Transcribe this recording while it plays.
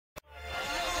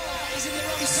in the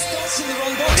wrong spots in the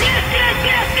wrong box. Yes! And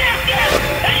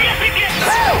yes again!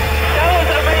 That was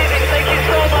amazing, thank you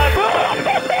so much!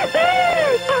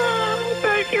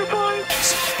 Thank you, boys!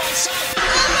 Side by side.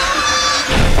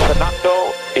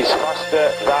 Fernando is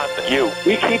faster than you.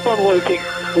 We keep on working,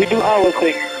 we do our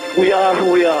thing. We are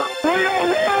who we are. We are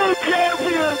world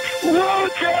champions! World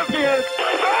champions!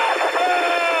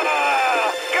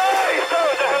 Guys, that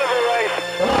was a hell of a race.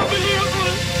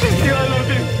 Unbelievable! Thank you, I love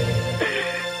you.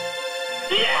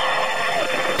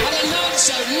 And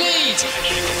Alonso leads.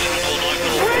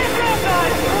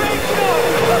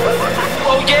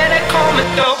 Oh yeah, they call me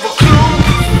double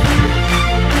Recluse,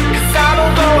 'cause I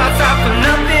don't go outside for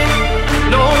nothing.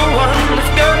 No one is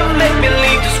gonna make me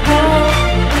leave this room.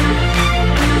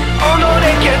 Oh no,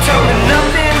 they can't tell me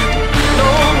nothing. No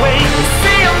way,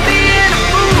 say I'm being a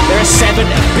fool. There are 7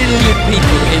 billion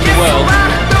people in the world,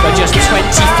 but just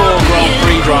 24 Grand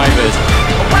Prix drivers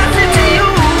What's it to you?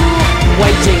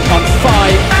 waiting on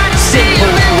 5 simple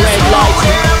red lights.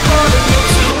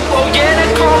 Oh yeah, they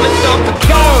call me double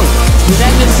Go! And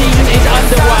then the season is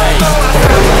underway.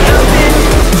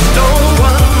 No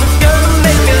one is gonna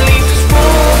make me leave this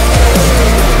room.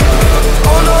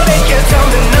 Oh no, they can't tell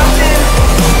me nothing.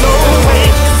 No way,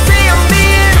 say I'm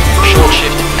being a fool. Short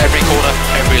shift, every corner,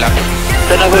 every lap.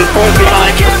 Then I will fall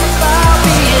behind.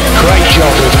 Great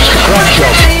job, great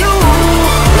job.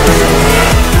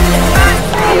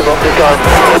 Give up the gun.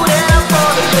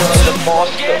 The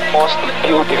most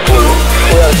beautiful.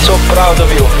 We are so proud of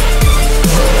you.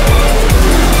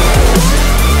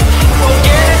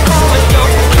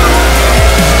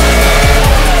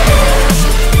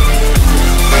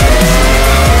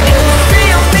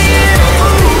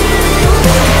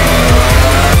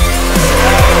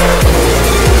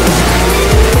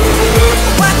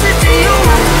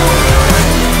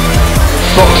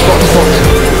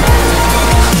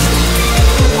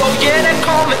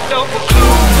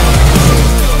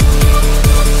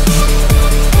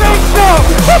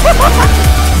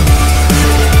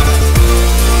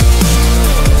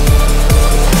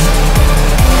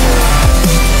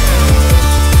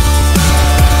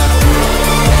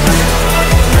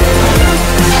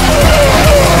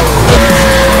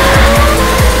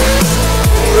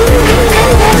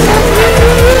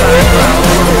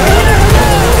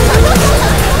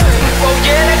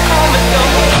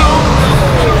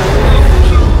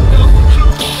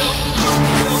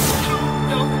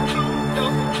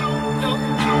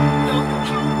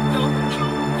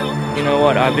 You know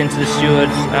what, I've been to the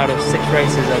stewards, out of 6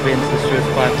 races, I've been to the stewards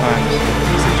 5 times.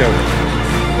 It's a joke.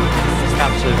 It's an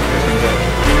absolute freaking joke.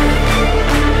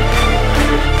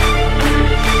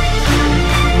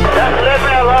 Just leave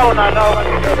me alone, I know what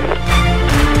to do.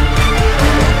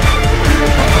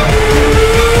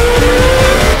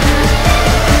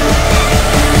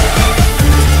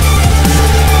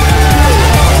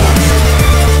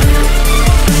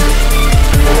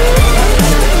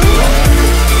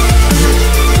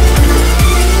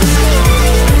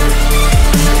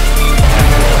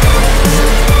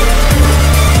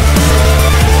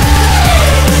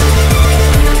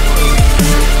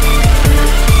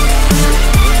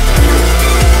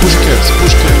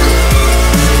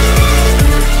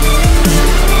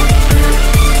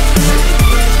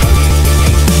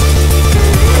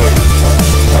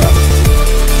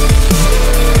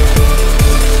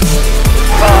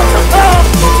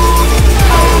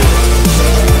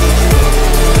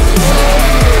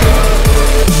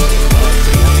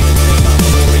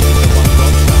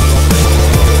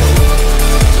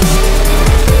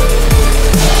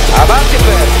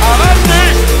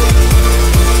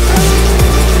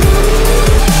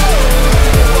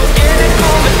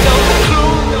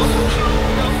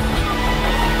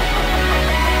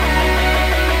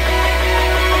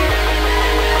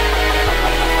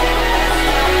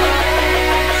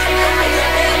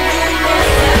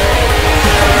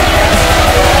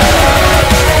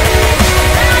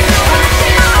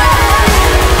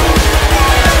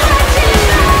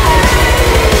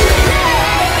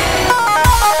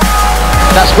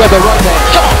 That's Webber right there.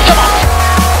 Come on, come on!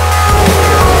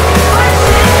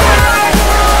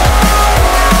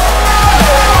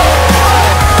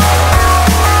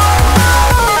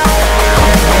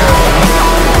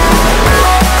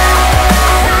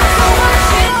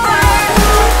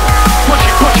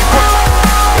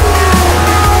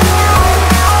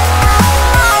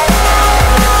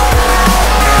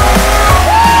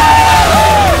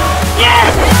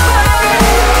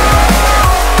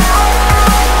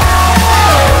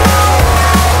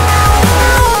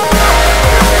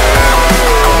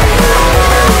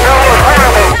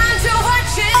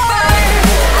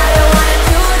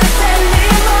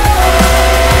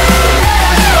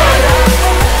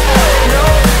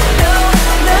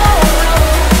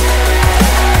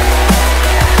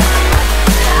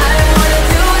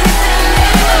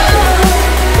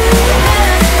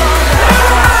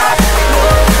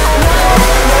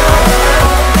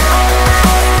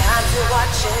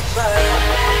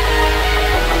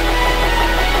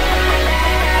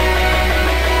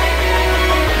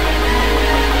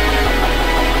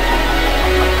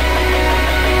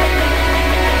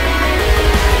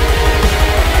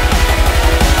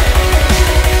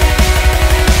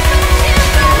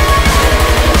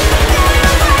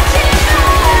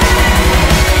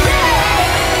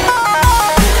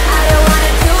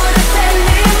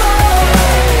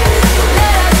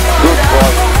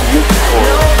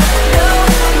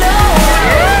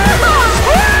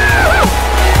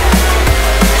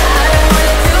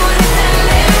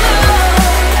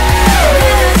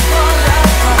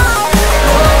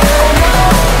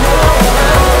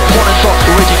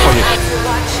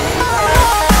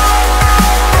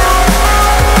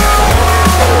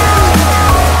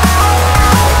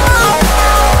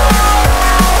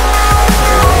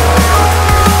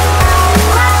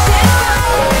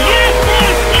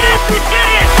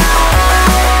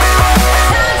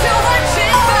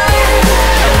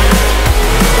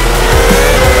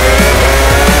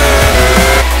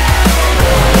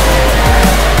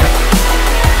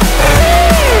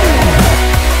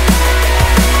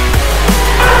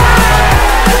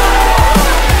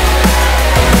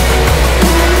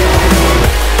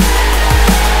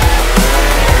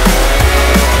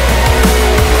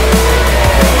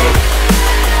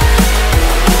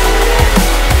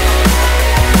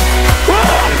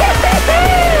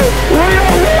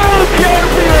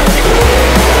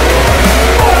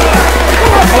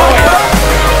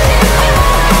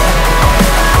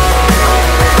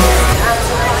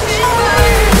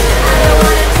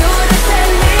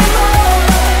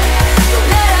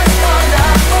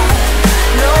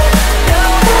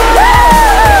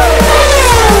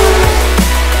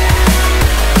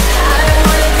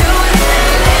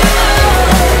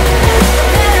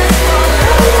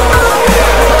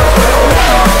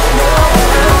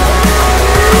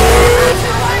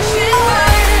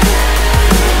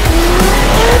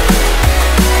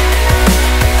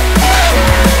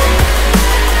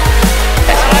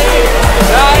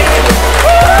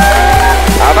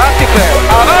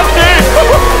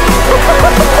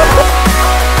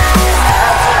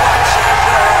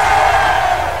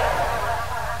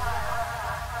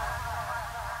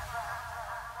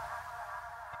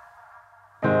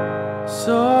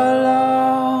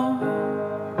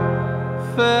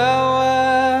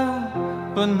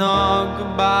 but not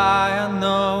goodbye. I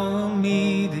know we'll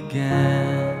meet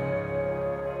again.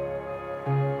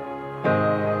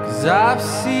 'Cause I've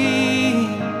seen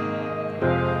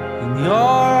in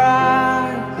your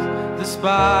eyes the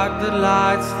spark that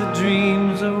lights the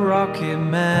dreams of rocket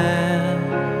man.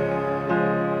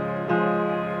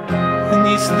 And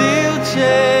you still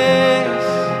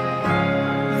chase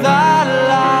that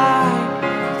light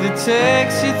that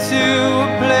takes you to a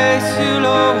place you'll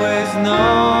always know,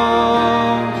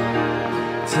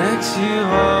 takes you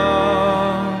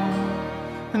home.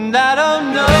 And I don't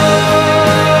know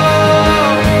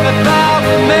if I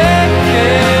will make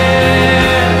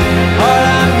it. All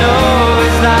I know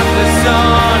is that the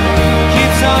sun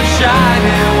keeps on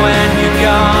shining when you're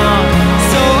gone.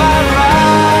 So I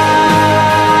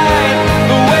ride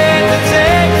the wind that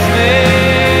takes me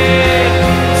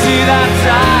to that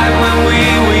time when we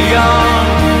were young,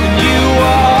 and you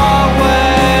were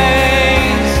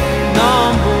always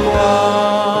number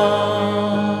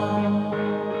one.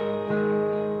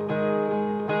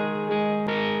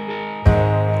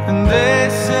 And they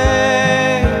say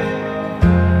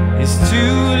it's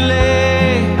too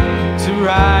late to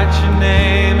write your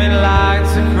name in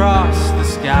lights across the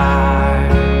sky.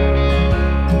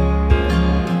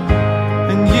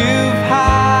 And you've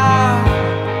had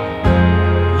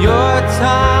your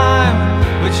time,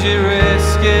 but you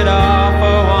risk it all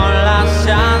for one last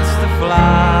chance to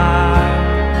fly.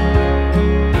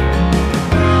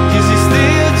 'Cause you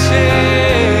still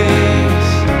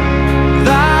chase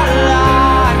that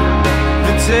light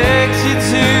that takes you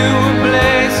to a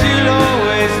place you'll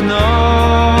always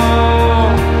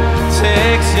know,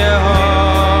 takes you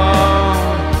home.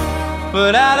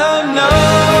 But I don't know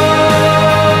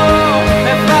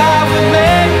if I will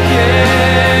make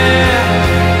it.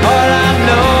 All I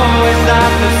know is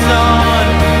that the sun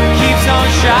keeps on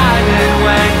shining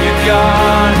when you're gone.